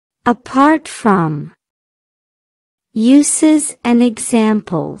Apart from. Uses and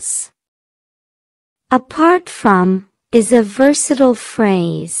examples. Apart from is a versatile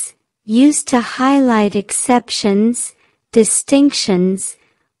phrase used to highlight exceptions, distinctions,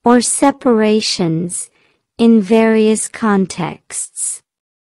 or separations in various contexts.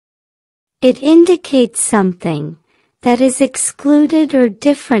 It indicates something that is excluded or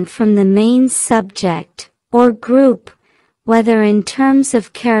different from the main subject or group, whether in terms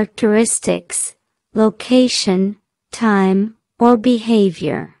of characteristics, location, time, or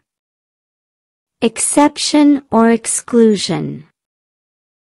behavior. Exception or exclusion.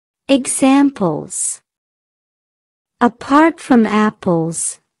 Examples. Apart from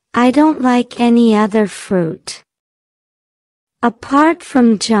apples, I don't like any other fruit. Apart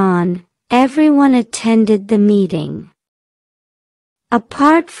from John, everyone attended the meeting.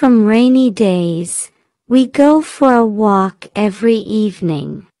 Apart from rainy days, we go for a walk every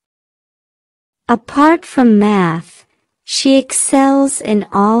evening. Apart from math, she excels in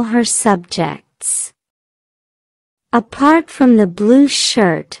all her subjects. Apart from the blue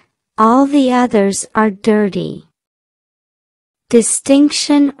shirt, all the others are dirty.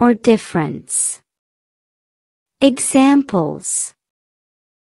 Distinction or difference. Examples.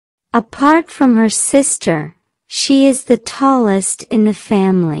 Apart from her sister, she is the tallest in the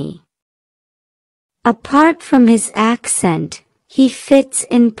family. Apart from his accent, he fits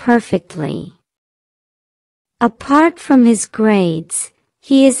in perfectly. Apart from his grades,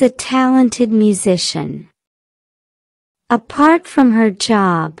 he is a talented musician. Apart from her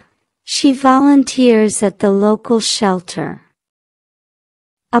job, she volunteers at the local shelter.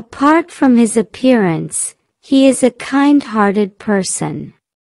 Apart from his appearance, he is a kind-hearted person.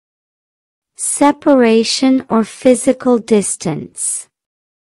 Separation or physical distance.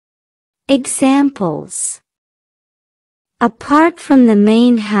 Examples. Apart from the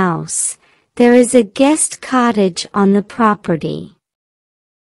main house, there is a guest cottage on the property.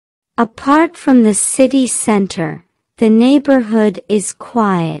 Apart from the city center, the neighborhood is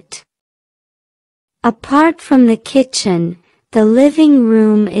quiet. Apart from the kitchen, the living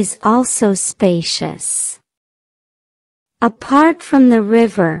room is also spacious. Apart from the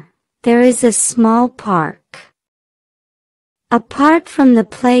river, there is a small park. Apart from the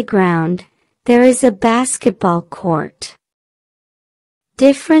playground, there is a basketball court.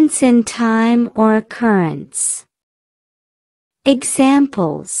 Difference in time or occurrence.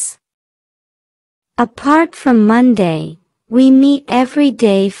 Examples. Apart from Monday, we meet every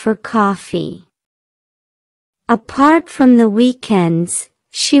day for coffee. Apart from the weekends,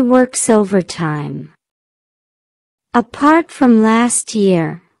 she works overtime. Apart from last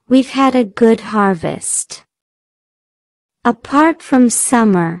year, we've had a good harvest. Apart from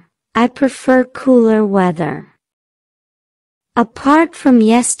summer, I prefer cooler weather. Apart from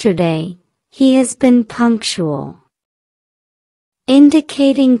yesterday, he has been punctual.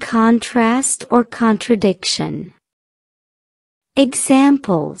 Indicating contrast or contradiction.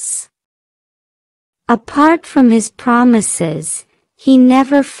 Examples. Apart from his promises, he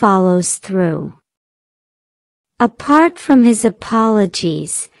never follows through. Apart from his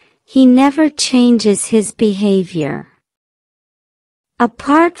apologies, he never changes his behavior.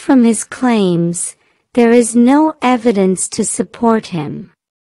 Apart from his claims, there is no evidence to support him.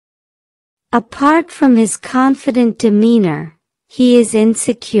 Apart from his confident demeanor, he is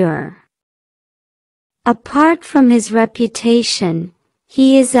insecure. Apart from his reputation,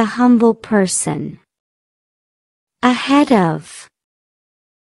 he is a humble person. Ahead of.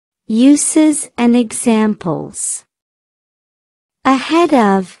 Uses and examples. Ahead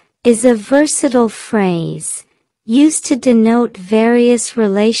of is a versatile phrase used to denote various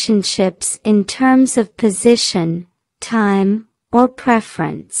relationships in terms of position, time, or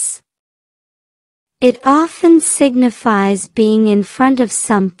preference. It often signifies being in front of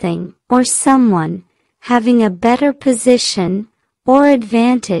something or someone, having a better position or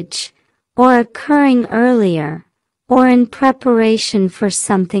advantage, or occurring earlier, or in preparation for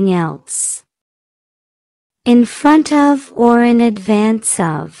something else. In front of or in advance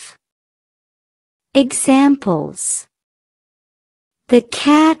of. Examples. The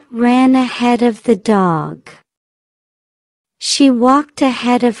cat ran ahead of the dog. She walked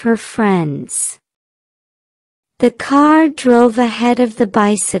ahead of her friends. The car drove ahead of the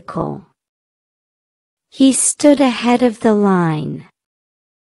bicycle. He stood ahead of the line.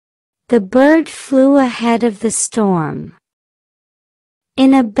 The bird flew ahead of the storm.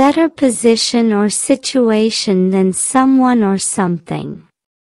 In a better position or situation than someone or something.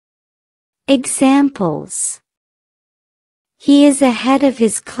 Examples. He is ahead of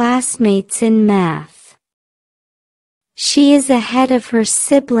his classmates in math. She is ahead of her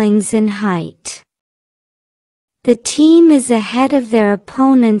siblings in height. The team is ahead of their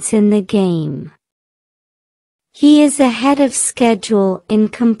opponents in the game. He is ahead of schedule in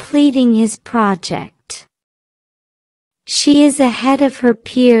completing his project. She is ahead of her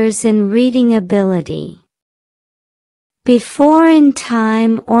peers in reading ability. Before in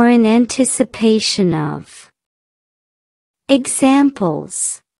time or in anticipation of.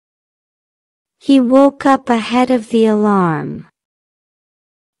 Examples. He woke up ahead of the alarm.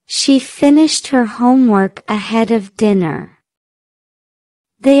 She finished her homework ahead of dinner.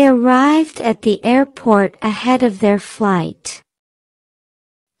 They arrived at the airport ahead of their flight.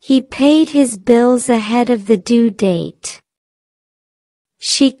 He paid his bills ahead of the due date.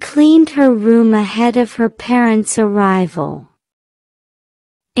 She cleaned her room ahead of her parents' arrival.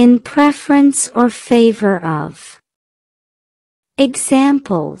 In preference or favor of.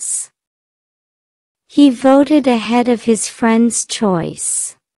 Examples. He voted ahead of his friend's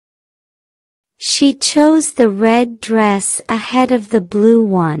choice. She chose the red dress ahead of the blue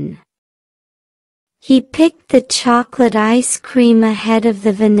one. He picked the chocolate ice cream ahead of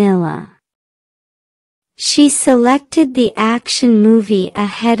the vanilla. She selected the action movie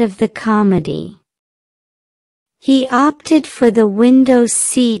ahead of the comedy. He opted for the window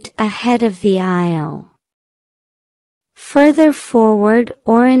seat ahead of the aisle. Further forward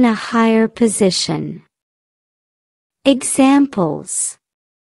or in a higher position. Examples.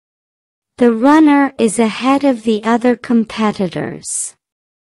 The runner is ahead of the other competitors.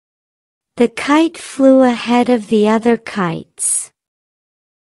 The kite flew ahead of the other kites.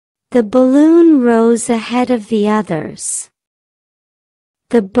 The balloon rose ahead of the others.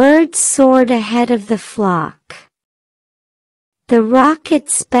 The bird soared ahead of the flock. The rocket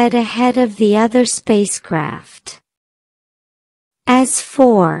sped ahead of the other spacecraft. As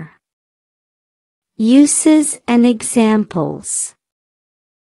for. Uses and examples.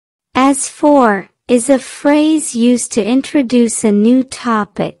 As for is a phrase used to introduce a new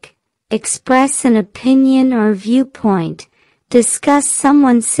topic, express an opinion or viewpoint, discuss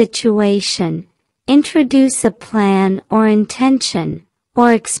someone's situation, introduce a plan or intention,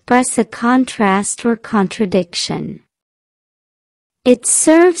 or express a contrast or contradiction. It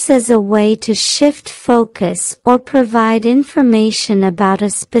serves as a way to shift focus or provide information about a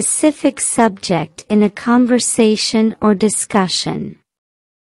specific subject in a conversation or discussion.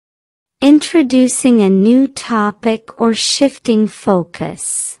 Introducing a new topic or shifting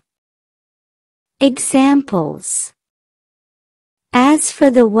focus. Examples. As for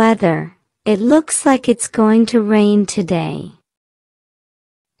the weather, it looks like it's going to rain today.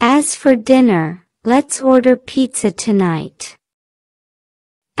 As for dinner, let's order pizza tonight.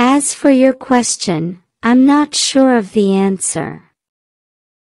 As for your question, I'm not sure of the answer.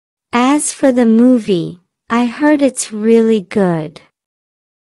 As for the movie, I heard it's really good.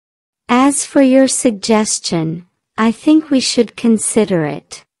 As for your suggestion, I think we should consider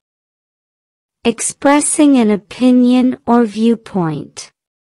it. Expressing an opinion or viewpoint.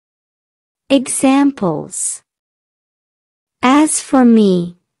 Examples. As for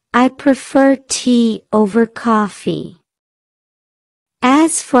me, I prefer tea over coffee.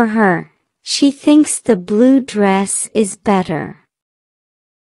 As for her, she thinks the blue dress is better.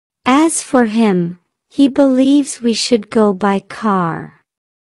 As for him, he believes we should go by car.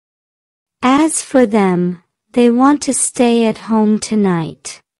 As for them, they want to stay at home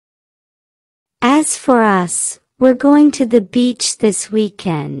tonight. As for us, we're going to the beach this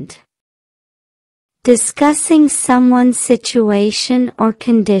weekend. Discussing someone's situation or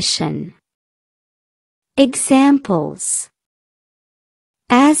condition. Examples.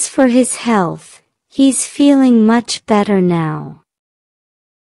 As for his health, he's feeling much better now.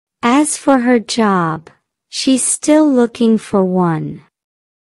 As for her job, she's still looking for one.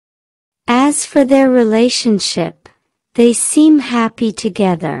 As for their relationship, they seem happy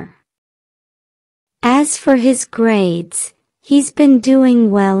together. As for his grades, he's been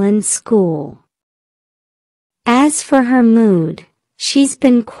doing well in school. As for her mood, she's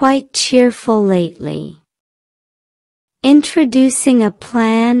been quite cheerful lately. Introducing a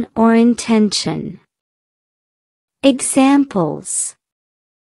plan or intention. Examples.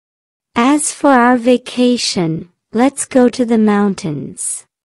 As for our vacation, let's go to the mountains.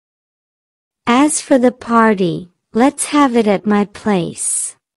 As for the party, let's have it at my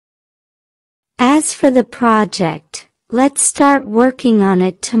place. As for the project, let's start working on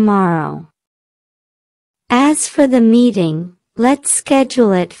it tomorrow. As for the meeting, let's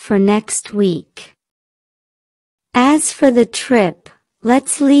schedule it for next week. As for the trip,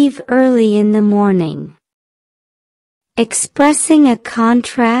 let's leave early in the morning. Expressing a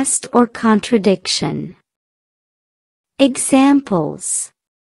contrast or contradiction. Examples.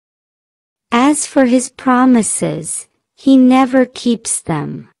 As for his promises, he never keeps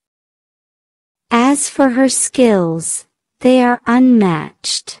them. As for her skills, they are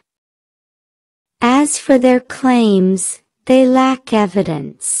unmatched. As for their claims, they lack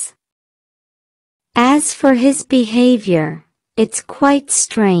evidence. As for his behavior, it's quite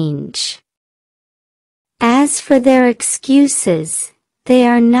strange. As for their excuses, they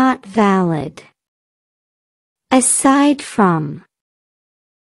are not valid. Aside from.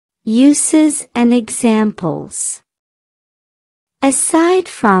 Uses and examples. Aside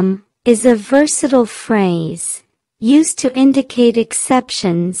from is a versatile phrase used to indicate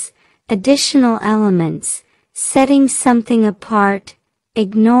exceptions, additional elements, setting something apart,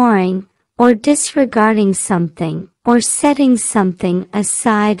 ignoring or disregarding something, or setting something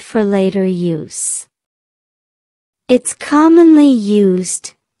aside for later use. It's commonly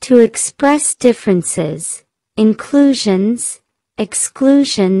used to express differences, inclusions,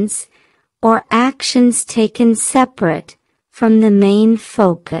 exclusions, or actions taken separate from the main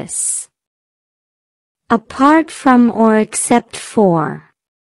focus. Apart from or except for.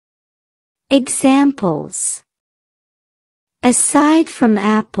 Examples. Aside from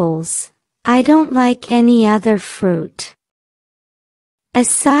apples, I don't like any other fruit.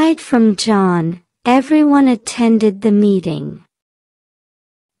 Aside from John, everyone attended the meeting.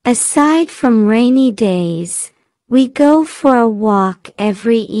 Aside from rainy days, we go for a walk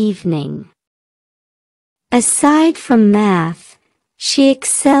every evening. Aside from math, she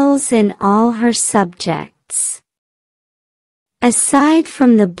excels in all her subjects. Aside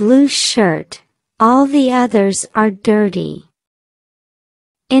from the blue shirt, all the others are dirty.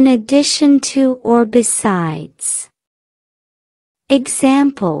 In addition to or besides.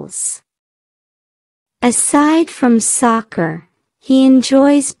 Examples. Aside from soccer, he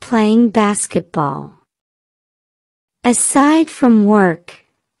enjoys playing basketball. Aside from work,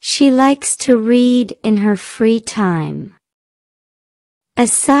 she likes to read in her free time.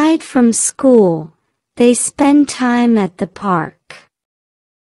 Aside from school, they spend time at the park.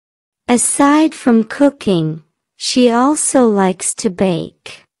 Aside from cooking, she also likes to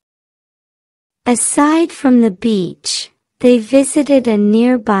bake. Aside from the beach, they visited a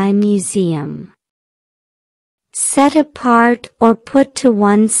nearby museum. Set apart or put to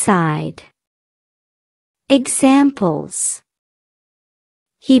one side. Examples.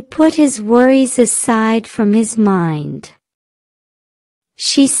 He put his worries aside from his mind.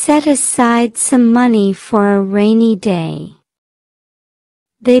 She set aside some money for a rainy day.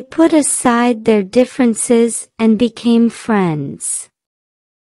 They put aside their differences and became friends.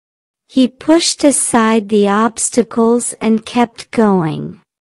 He pushed aside the obstacles and kept going.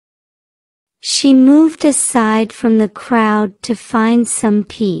 She moved aside from the crowd to find some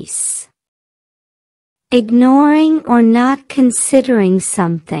peace. Ignoring or not considering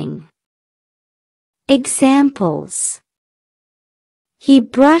something. Examples. He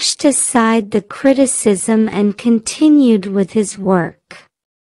brushed aside the criticism and continued with his work.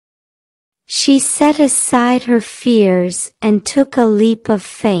 She set aside her fears and took a leap of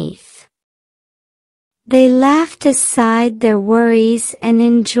faith. They laughed aside their worries and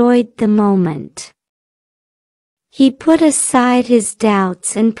enjoyed the moment. He put aside his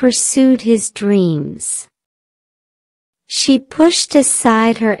doubts and pursued his dreams. She pushed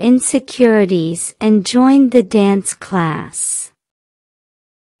aside her insecurities and joined the dance class.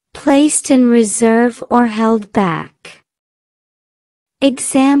 Placed in reserve or held back.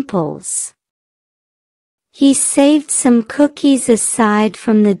 Examples. He saved some cookies aside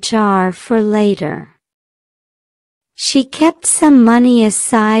from the jar for later. She kept some money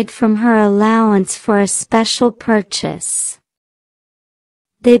aside from her allowance for a special purchase.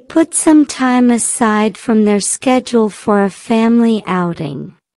 They put some time aside from their schedule for a family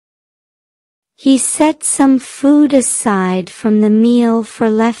outing. He set some food aside from the meal for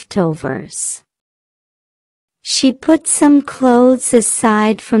leftovers. She put some clothes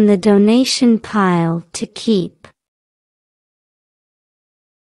aside from the donation pile to keep.